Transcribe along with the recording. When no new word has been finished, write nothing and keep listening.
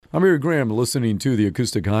I'm Eric Graham, listening to the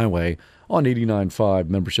Acoustic Highway on 89.5,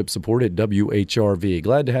 membership support at WHRV.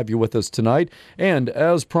 Glad to have you with us tonight. And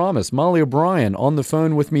as promised, Molly O'Brien on the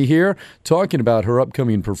phone with me here, talking about her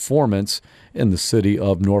upcoming performance in the city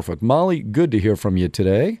of Norfolk. Molly, good to hear from you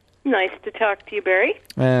today. Nice to talk to you, Barry.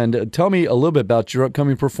 And tell me a little bit about your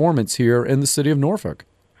upcoming performance here in the city of Norfolk.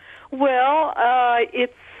 Well,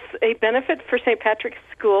 it's a benefit for St. Patrick's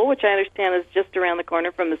School, which I understand is just around the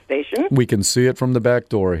corner from the station. We can see it from the back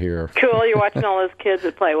door here. Cool. You're watching all those kids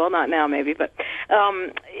that play. Well, not now, maybe, but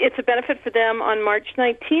it's a benefit for them on March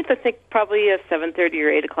 19th. I think probably a 7:30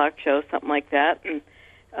 or 8 o'clock show, something like that. And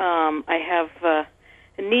I have a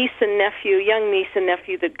young niece and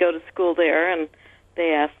nephew that go to school there, and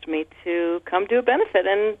they asked me to come do a benefit,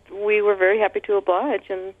 and we were very happy to oblige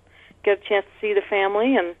and get a chance to see the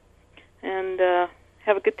family and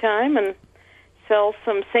have a good time and sell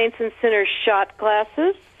some Saints and Sinners shot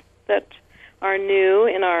glasses that are new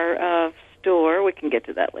in our store. We can get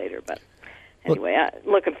to that later, but anyway, I'm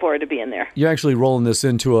looking forward to being there. You're actually rolling this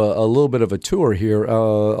into a little bit of a tour here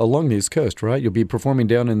along the East Coast, right? You'll be performing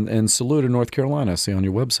down in Saluda, North Carolina, I see on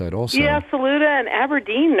your website also. Yeah, Saluda and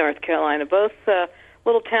Aberdeen, North Carolina, both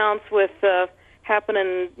little towns with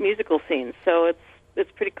happening musical scenes. So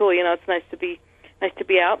it's pretty cool. You know, it's nice to be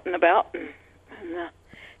out and about, and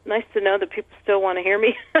nice to know that people still want to hear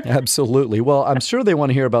me. Absolutely. Well, I'm sure they want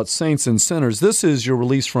to hear about Saints and Sinners. This is your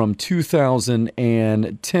release from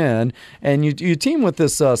 2010, and you team with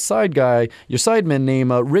this side guy, your sideman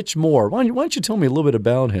named Rich Moore. Why don't you tell me a little bit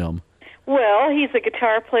about him? Well, he's a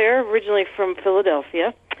guitar player originally from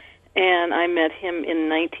Philadelphia, and I met him in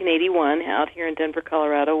 1981 out here in Denver,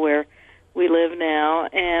 Colorado, where we live now.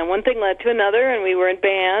 And one thing led to another, and we were in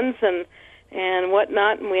bands and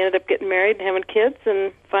whatnot, and we ended up getting married and having kids,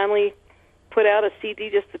 and finally put out a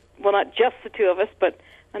CD, not just the two of us, but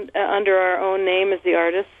under our own name as the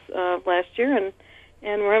artists last year, and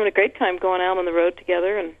we're having a great time going out on the road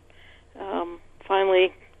together, and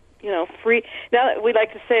finally, free. Now, we'd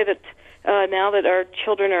like to say that now that our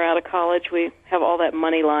children are out of college, we have all that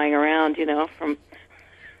money lying around, from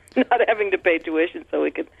not having to pay tuition, so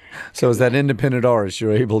we could. So as that independent artist,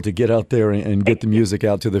 you're able to get out there and get the music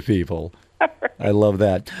out to the people. Right. I love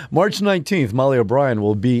that. March 19th, Molly O'Brien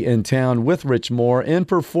will be in town with Rich Moore in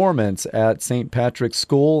performance at St. Patrick's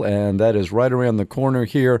School, and that is right around the corner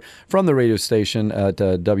here from the radio station at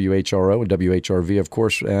WHRO and WHRV, of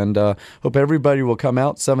course. And hope everybody will come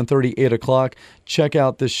out, 7:30, 8 o'clock. Check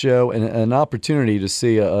out this show and an opportunity to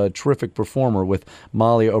see a terrific performer with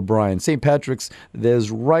Molly O'Brien. St. Patrick's is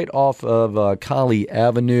right off of Colley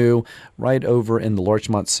Avenue, right over in the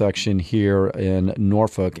Larchmont section here in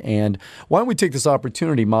Norfolk. And why don't we take this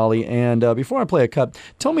opportunity, Molly, and before I play a cut,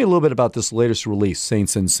 tell me a little bit about this latest release,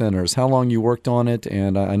 Saints and Sinners, how long you worked on it,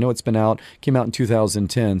 and I know it's came out in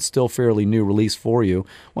 2010, still fairly new release for you.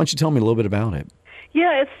 Why don't you tell me a little bit about it?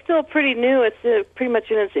 Yeah, it's still pretty new. It's pretty much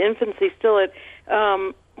in its infancy still.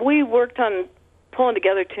 We worked on pulling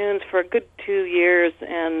together tunes for a good 2 years,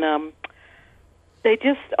 and they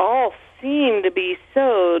just all seem to be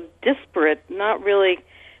so disparate, not really.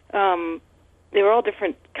 They were all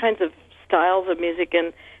different kinds of styles of music,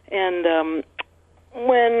 and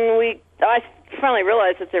when I finally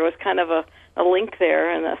realized that there was kind of a link there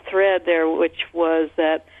and a thread there, which was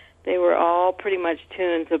that they were all pretty much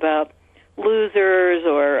tunes about losers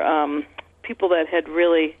or people that had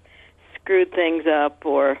really screwed things up,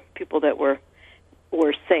 or people that were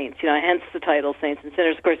saints, hence the title Saints and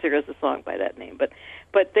Sinners. Of course, there is a song by that name, but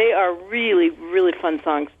they are really, really fun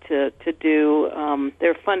songs to do.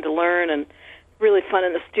 They're fun to learn and really fun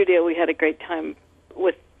in the studio. We had a great time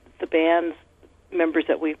with the band's members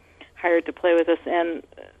that we hired to play with us, and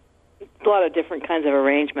a lot of different kinds of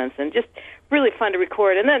arrangements, and just really fun to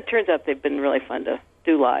record. And then it turns out they've been really fun to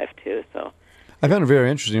do live too. So I found it very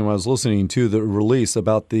interesting when I was listening to the release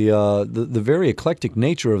about the very eclectic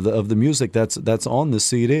nature of the music that's on the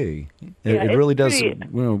CD. It really does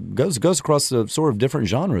goes across the sort of different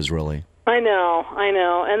genres, really. I know,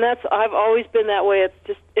 and I've always been that way.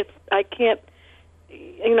 I can't.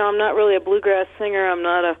 I'm not really a bluegrass singer. I'm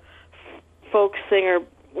not a folk singer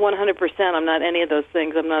 100%. I'm not any of those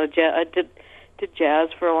things. I'm not a jazz. I did jazz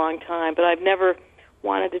for a long time, but I've never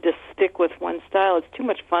wanted to just stick with one style. It's too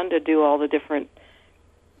much fun to do all the different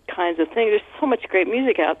kinds of things. There's so much great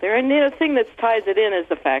music out there, and the thing that ties it in is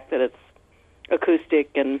the fact that it's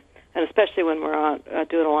acoustic, and especially when we're on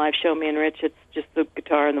doing a live show, me and Rich, it's just the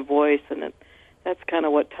guitar and the voice, and that's kind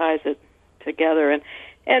of what ties it together.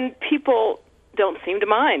 And people don't seem to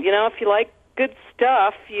mind. If you like good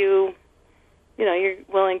stuff, you're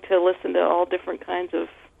willing to listen to all different kinds of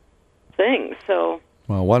things. So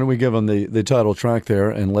Well, why don't we give them the title track there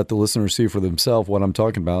and let the listeners see for themselves what I'm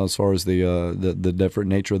talking about as far as the different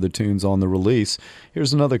nature of the tunes on the release.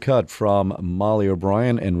 Here's another cut from Molly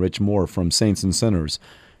O'Brien and Rich Moore from Saints and Sinners.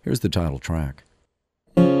 Here's the title track.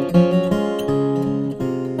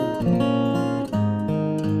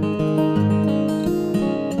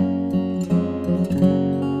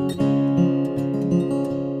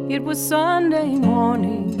 It was Sunday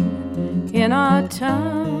morning in our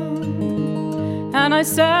town, and I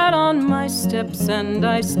sat on my steps and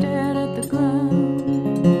I stared at the ground,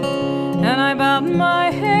 and I bowed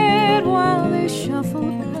my head while they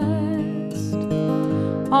shuffled past,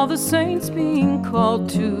 all the saints being called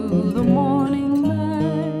to the morning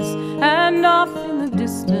mass, and off in the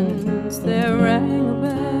distance there rang a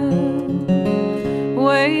bell,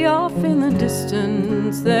 way off in the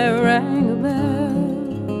distance there rang a bell.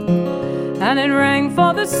 And it rang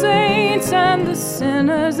for the saints and the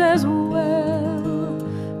sinners as well.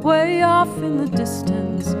 Way off in the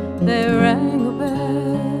distance, there rang a bell.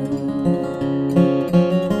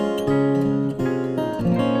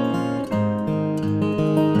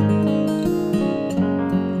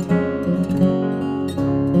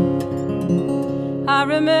 I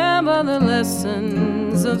remember the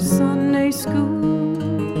lessons of Sunday school,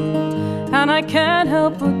 and I can't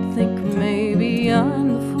help but think maybe I'm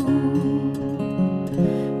the fool.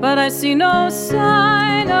 But I see no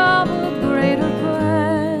sign of a greater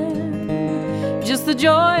plan, just the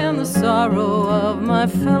joy and the sorrow of my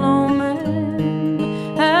fellow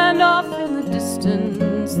man. And off in the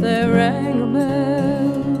distance there rang a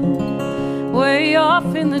bell, way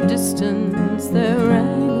off in the distance there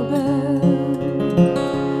rang a bell.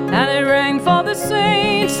 And it rang for the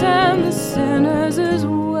saints and the sinners as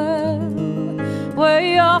well,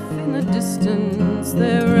 way off in the distance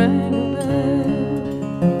there rang a bell.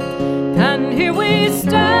 And here we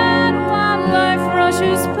stand while life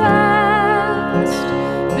rushes past,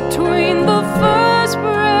 between the first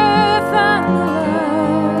breath and the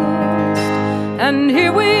last. And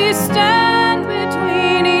here we stand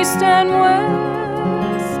between east and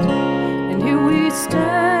west, and here we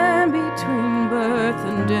stand between birth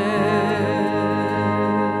and death.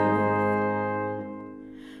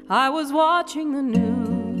 I was watching the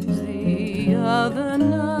news the other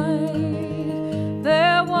night.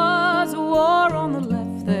 There was a war on the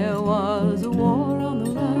left, there was a war on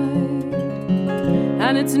the right.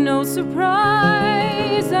 And it's no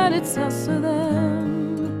surprise that it's us or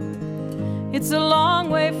them. It's a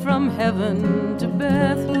long way from heaven to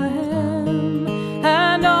Bethlehem.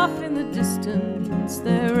 And off in the distance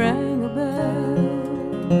there rang a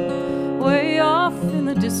bell, way off in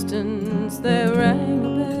the distance there rang a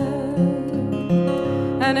bell.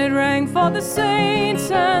 And it rang for the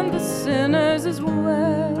saints and the sinners as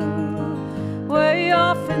well, way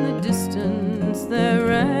off in the distance there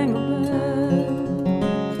rang a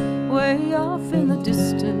bell, way off in the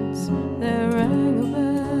distance there rang a bell.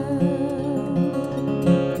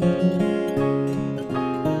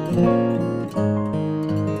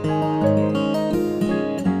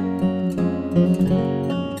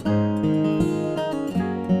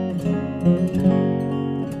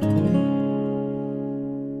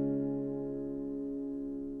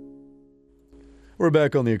 We're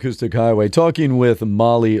back on the Acoustic Highway talking with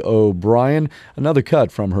Molly O'Brien. Another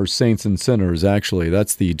cut from her Saints and Sinners, actually.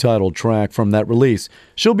 That's the title track from that release.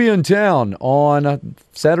 She'll be in town on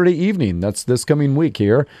Saturday evening. That's this coming week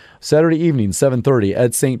here. Saturday evening, 7:30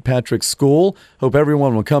 at St. Patrick's School. Hope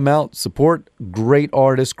everyone will come out, support great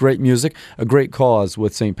artists, great music, a great cause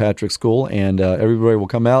with St. Patrick's School, and everybody will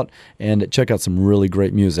come out and check out some really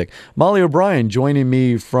great music. Molly O'Brien joining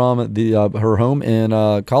me from her home in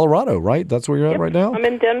Colorado, right? That's where you're at right now? I'm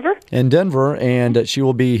in Denver. In Denver, and she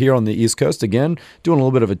will be here on the East Coast again, doing a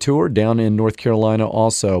little bit of a tour down in North Carolina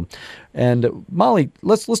also. And Molly,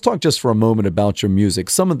 let's talk just for a moment about your music.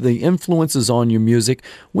 Some of the influences on your music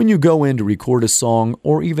when you go in to record a song,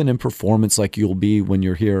 or even in performance, like you'll be when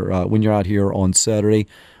you're here, when you're out here on Saturday.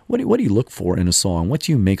 What do you look for in a song? What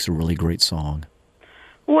to you makes a really great song?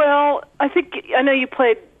 Well, I know you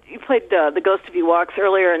played "The Ghost of You Walks"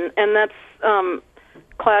 earlier, and that's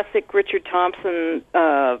classic Richard Thompson,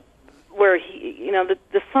 where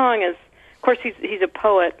the song is, of course, he's a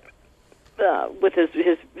poet. With his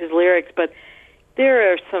lyrics, but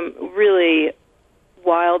there are some really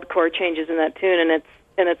wild chord changes in that tune, and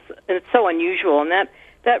it's so unusual, and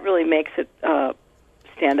that really makes it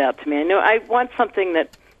stand out to me. I know I want something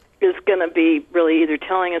that is going to be really either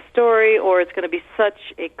telling a story, or it's going to be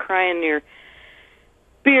such a cry in your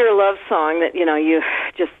beer love song that you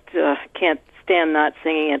just can't stand not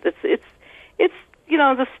singing it. It's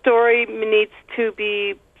the story needs to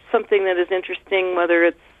be something that is interesting, whether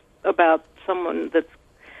it's about someone that's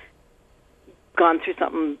gone through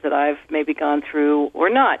something that I've maybe gone through or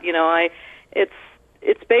not.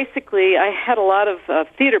 It's basically, I had a lot of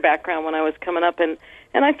theater background when I was coming up, and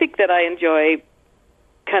I think that I enjoy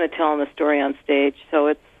kind of telling the story on stage. So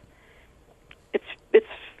it's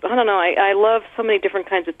I don't know. I love so many different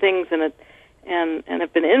kinds of things, and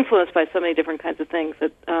have been influenced by so many different kinds of things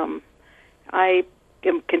that I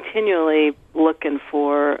am continually looking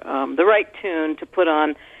for the right tune to put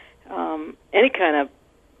on any kind of,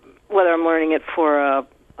 whether I'm learning it for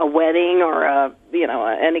a wedding or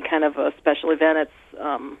any kind of a special event. It's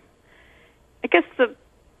I guess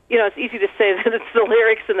it's easy to say that it's the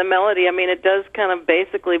lyrics and the melody. I mean, it does kind of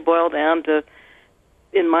basically boil down to,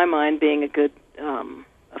 in my mind, being a good,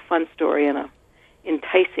 a fun story and a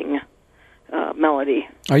enticing melody.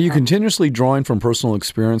 Are you continuously drawing from personal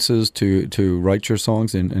experiences to write your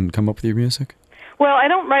songs and come up with your music? Well, I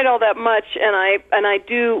don't write all that much, and I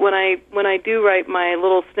do when I do write my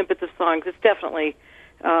little snippets of songs. It's definitely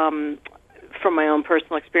from my own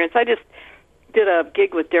personal experience. I just did a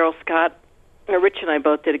gig with Daryl Scott. Rich and I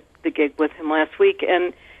both did the gig with him last week,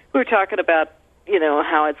 and we were talking about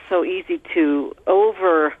how it's so easy to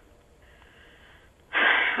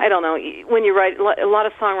I don't know, when you write, a lot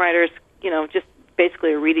of songwriters just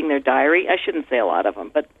basically are reading their diary. I shouldn't say a lot of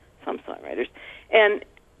them, but some songwriters, and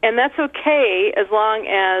that's okay as long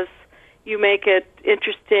as you make it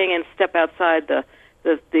interesting and step outside the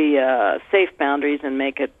safe boundaries and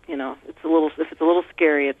make it, if it's a little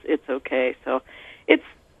scary, it's okay. So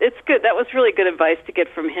it's good. That was really good advice to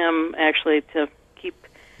get from him, actually, to keep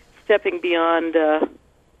stepping beyond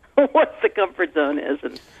what the comfort zone is.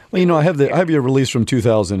 And well, I have your release from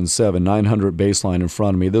 2007, 900 Bassline in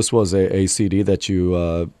front of me. This was a CD that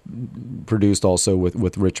you produced also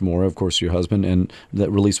with Rich Moore, of course, your husband, and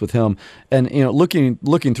that released with him. And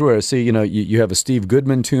looking through it, I see you have a Steve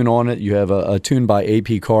Goodman tune on it. You have a tune by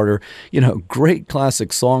A.P. Carter. Great classic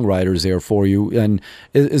songwriters there for you. And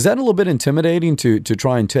is that a little bit intimidating to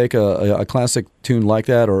try and take a classic tune like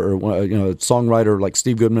that, or a songwriter like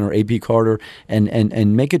Steve Goodman or A.P. Carter,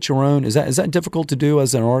 and make it your own? Is that difficult to do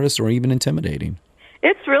as an artist, or even intimidating?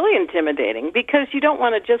 It's really intimidating because you don't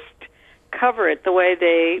want to just cover it the way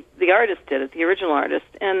the artist did it, the original artist.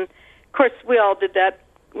 And of course, we all did that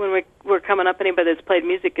when we're coming up. Anybody that's played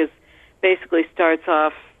music basically starts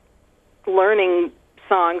off learning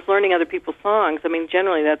songs, learning other people's songs. I mean,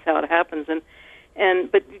 generally that's how it happens.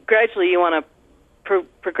 But gradually you want to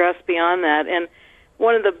progress beyond that. And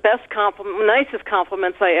one of the nicest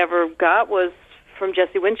compliments I ever got was from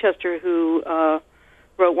Jesse Winchester, who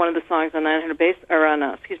wrote one of the songs on 900 Bass, or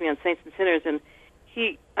on Saints and Sinners, and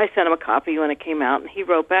I sent him a copy when it came out, and he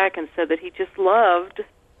wrote back and said that he just loved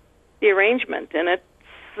the arrangement, and it's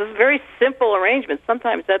a very simple arrangement.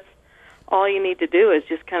 Sometimes that's all you need to do is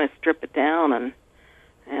just kind of strip it down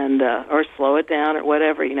and or slow it down or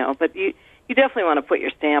whatever, but you definitely want to put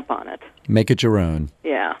your stamp on it. Make it your own.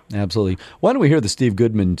 Yeah. Absolutely. Why don't we hear the Steve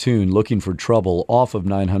Goodman tune, Looking for Trouble, off of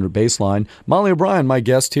 900 Bassline. Molly O'Brien, my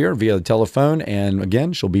guest here via the telephone, and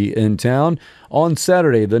again, she'll be in town on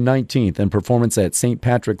Saturday the 19th in performance at St.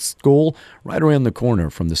 Patrick's School, right around the corner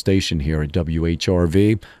from the station here at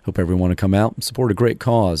WHRV. Hope everyone will come out and support a great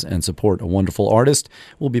cause and support a wonderful artist.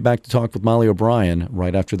 We'll be back to talk with Molly O'Brien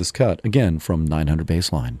right after this cut, again from 900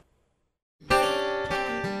 Bassline.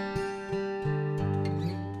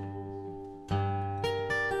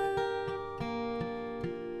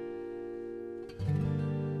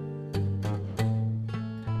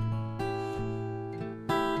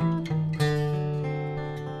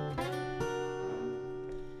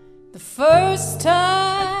 First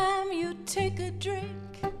time you take a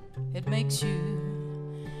drink, it makes you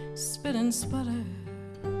spit and sputter,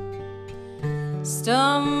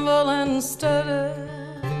 stumble and stutter,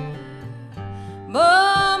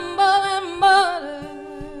 mumble and mutter.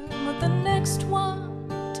 But the next one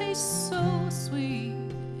tastes so sweet,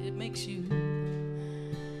 it makes you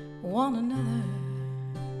want another.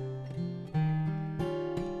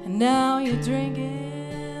 And now you're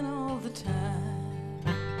drinking all the time.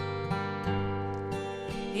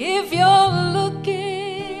 If you're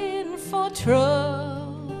looking for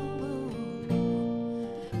trouble,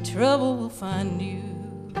 trouble will find you.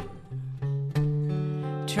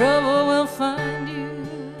 Trouble will find you.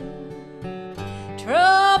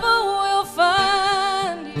 Trouble will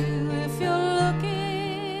find you. If you're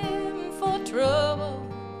looking for trouble,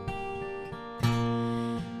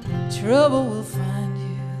 trouble will find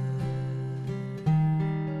you.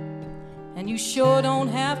 And you sure don't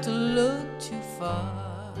have to look too far.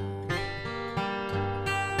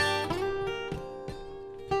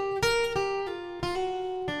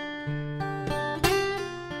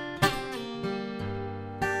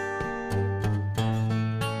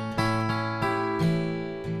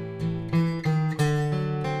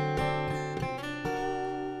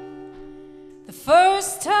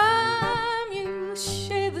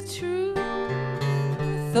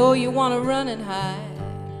 though you want to run and hide.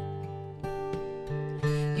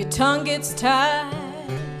 Your tongue gets tied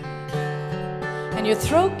and your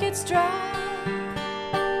throat gets dry.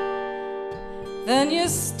 Then you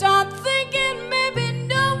start thinking maybe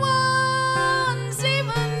no one's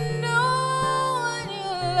even knowing you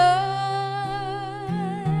lied.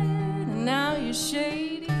 And now you're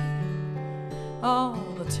shady all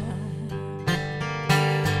the time.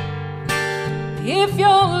 If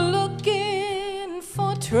you're looking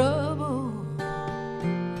for trouble,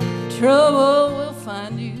 trouble will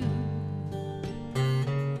find you.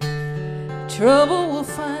 Trouble will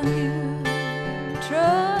find you.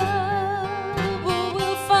 Trouble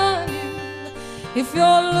will find you. If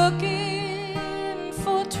you're looking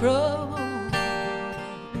for trouble,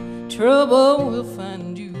 trouble will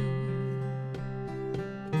find you.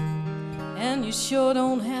 And you sure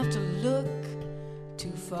don't have to look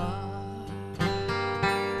too far.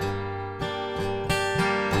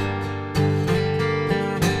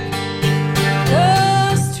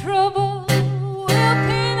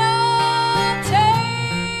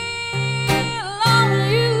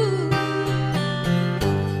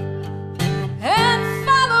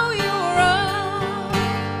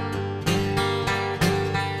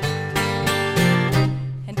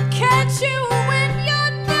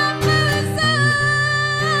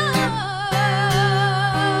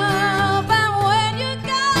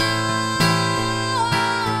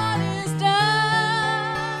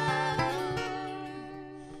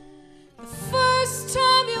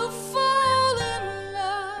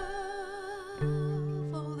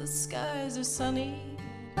 Sunny,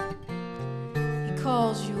 he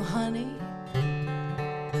calls you honey,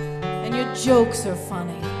 and your jokes are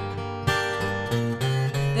funny.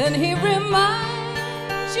 Then he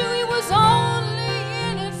reminds you he was only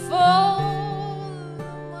in it for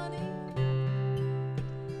the money.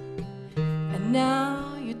 And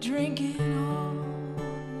now you're drinking all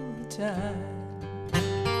the time.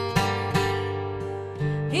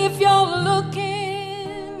 If you're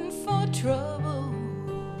looking for trouble,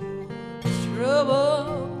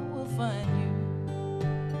 trouble will find you.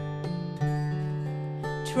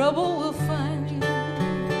 Trouble will find you.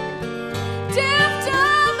 Deaf,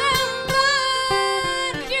 dumb, and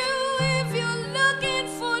blind you. If you're looking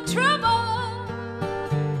for trouble,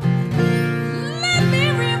 let me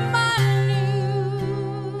remind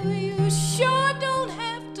you, you sure don't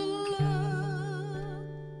have to look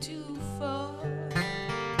too far.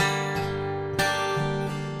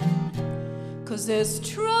 'Cause there's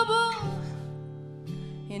trouble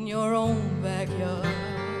in your own backyard.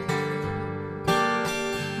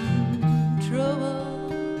 Trouble.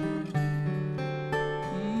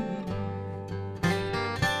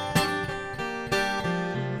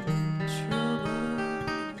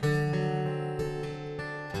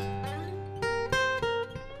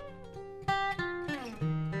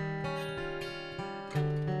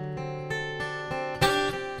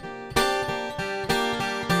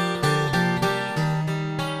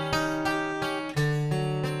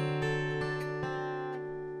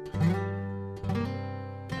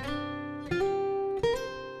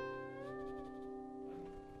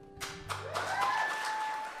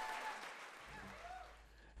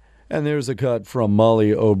 And there's a cut from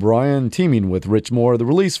Molly O'Brien teaming with Rich Moore, the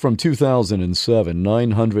release from 2007,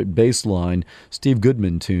 900 baseline, Steve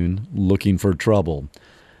Goodman tune, Looking for Trouble.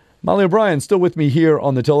 Molly O'Brien still with me here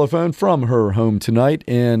on the telephone from her home tonight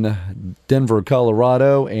in Denver,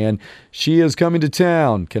 Colorado, and she is coming to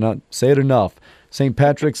town. Cannot say it enough. St.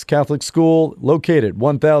 Patrick's Catholic School, located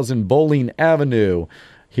 1000 Bowling Avenue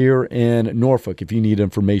here in Norfolk. If you need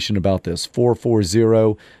information about this,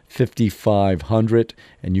 440-5500,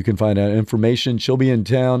 and you can find out information. She'll be in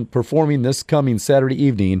town performing this coming Saturday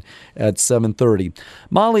evening at 7:30.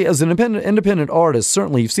 Molly, as an independent artist,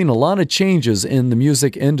 certainly you've seen a lot of changes in the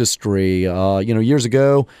music industry. Years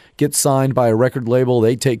ago, get signed by a record label,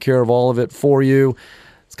 they take care of all of it for you.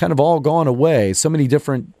 It's kind of all gone away. So many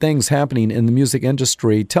different things happening in the music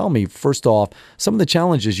industry. Tell me, first off, some of the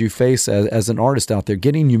challenges you face as an artist out there,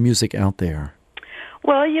 getting your music out there.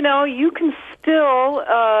 Well, you can still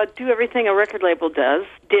do everything a record label does.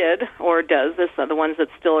 These are the ones that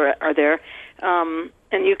still are there.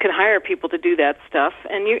 And you can hire people to do that stuff.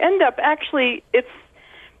 And you end up, actually, it's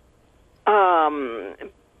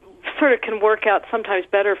sort of can work out sometimes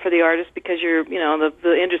better for the artist because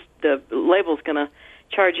the label's going to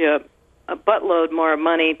charge you a buttload more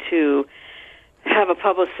money to have a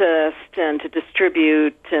publicist and to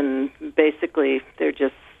distribute, and basically they're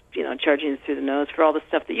just charging you through the nose for all the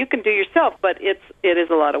stuff that you can do yourself, but it is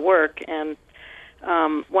a lot of work. And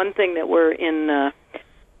one thing that we're in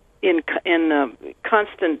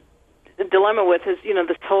constant dilemma with is,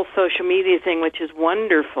 this whole social media thing, which is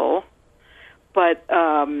wonderful, but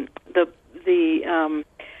the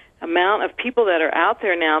amount of people that are out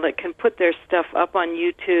there now that can put their stuff up on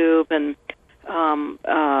YouTube and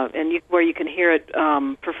where you can hear it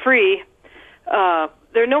for free.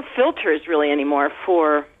 There are no filters really anymore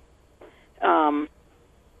for all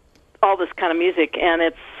this kind of music, and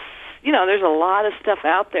it's there's a lot of stuff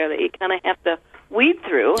out there that you kind of have to weed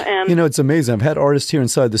through. And it's amazing. I've had artists here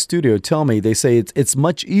inside the studio tell me, they say it's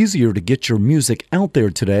much easier to get your music out there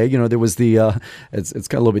today. There was the it's kind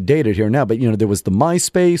of a little bit dated here now, but there was the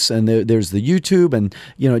MySpace and there's the YouTube, and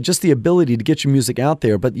just the ability to get your music out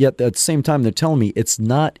there. But yet at the same time, they're telling me it's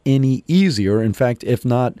not any easier. In fact, if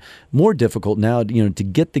not more difficult now, to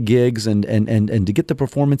get the gigs and to get the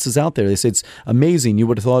performances out there. They say it's amazing. You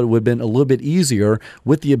would have thought it would have been a little bit easier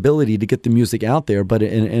with the ability to get the music out there, but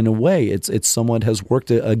in a way, it's somewhat has worked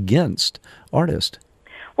against artists.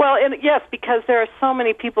 Well, yes, because there are so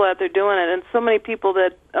many people out there doing it, and so many people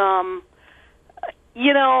that,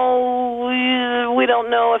 we don't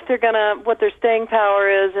know if they're what their staying power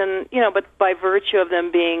is, and but by virtue of them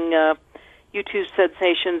being YouTube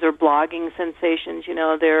sensations or blogging sensations,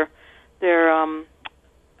 they're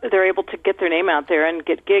able to get their name out there and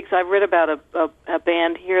get gigs. I've read about a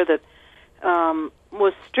band here that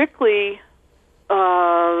was strictly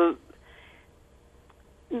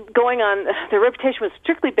going on, their reputation was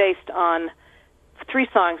strictly based on 3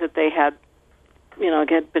 songs that they had,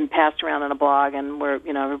 had been passed around on a blog, and where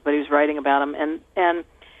everybody was writing about them, and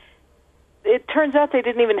it turns out they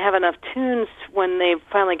didn't even have enough tunes when they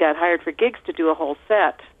finally got hired for gigs to do a whole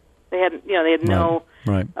set. They had, they had no,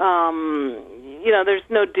 right. There's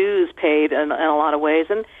no dues paid in a lot of ways,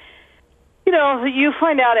 and you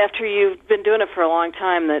find out after you've been doing it for a long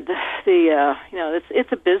time that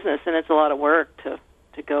it's a business, and it's a lot of work to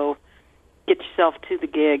go get yourself to the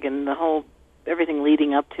gig and everything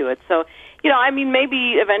leading up to it. So,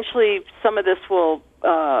 maybe eventually some of this will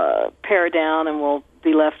pare down and we'll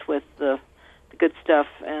be left with the good stuff.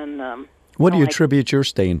 And what do you attribute your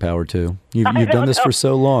staying power to? You've done this for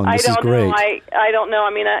so long. This is great. I don't know.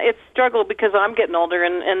 It's struggle because I'm getting older,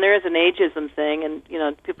 and there is an ageism thing, and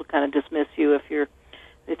people kind of dismiss you if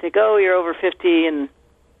they think, oh, you're over 50, and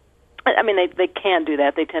they can do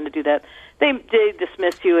that. They tend to do that. They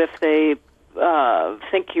dismiss you if they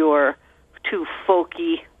think you're too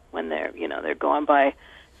folky when they're going by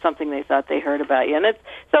something they thought they heard about you. And it's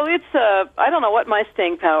I don't know what my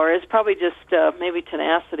staying power is. Probably just maybe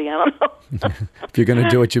tenacity. I don't know. If you're going to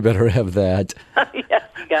do it, you better have that. Yes,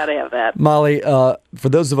 you got to have that. Molly, for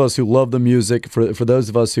those of us who love the music, for those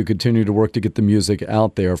of us who continue to work to get the music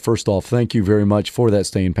out there, first off, thank you very much for that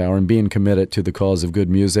staying power and being committed to the cause of good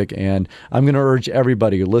music. And I'm going to urge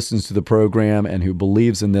everybody who listens to the program and who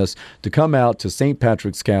believes in this to come out to St.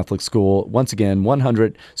 Patrick's Catholic School. Once again,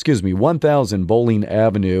 1000 Bowling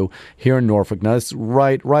Avenue here in Norfolk. Now, it's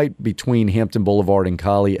right between Hampton Boulevard and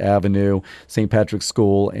Colley Avenue. St. Patrick's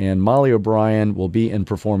School, and Molly O'Brien will be in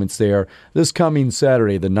performance there this coming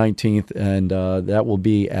Saturday, the 19th, and that will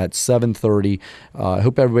be at 7:30. I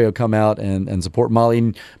hope everybody will come out and support Molly.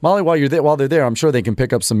 And Molly, while they're there, I'm sure they can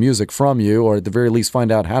pick up some music from you, or at the very least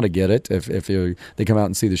find out how to get it if they come out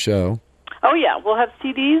and see the show. Oh, yeah. We'll have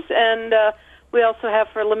CDs, and we also have,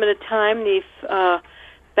 for a limited time, the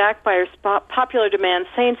backed by our popular demand,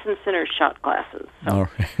 Saints and Sinners shot glasses. So all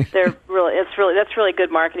right. that's really good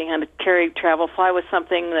marketing, how to fly with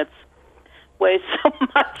something that's weighs so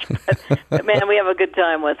much. But man, we have a good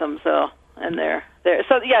time with them. So they're there.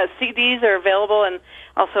 So yeah, CDs are available, and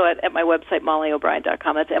also at my website,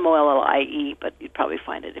 mollyobrien.com. That's MOLLIE, but you'd probably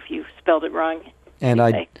find it if you spelled it wrong. And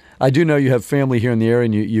I do know you have family here in the area,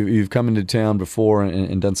 and you've come into town before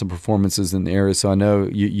and done some performances in the area, so I know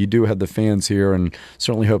you do have the fans here, and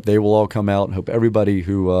certainly hope they will all come out, and hope everybody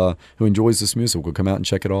who enjoys this music will come out and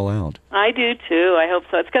check it all out. I do, too. I hope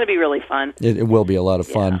so. It's going to be really fun. It will be a lot of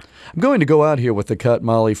fun. Yeah. I'm going to go out here with the cut,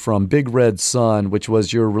 Molly, from Big Red Sun, which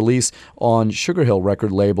was your release on Sugar Hill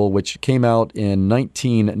record label, which came out in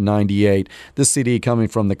 1998. This CD coming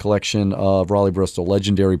from the collection of Raleigh Bristol,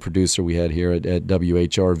 legendary producer we had here at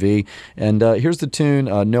WHRV. And here's the tune,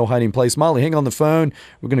 No Hiding Place. Molly, hang on the phone.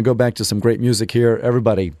 We're going to go back to some great music here.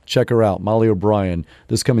 Everybody, check her out, Molly O'Brien,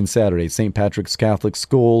 this coming Saturday, St. Patrick's Catholic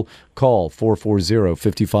School. Call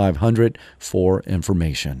 440-5500 for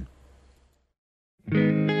information.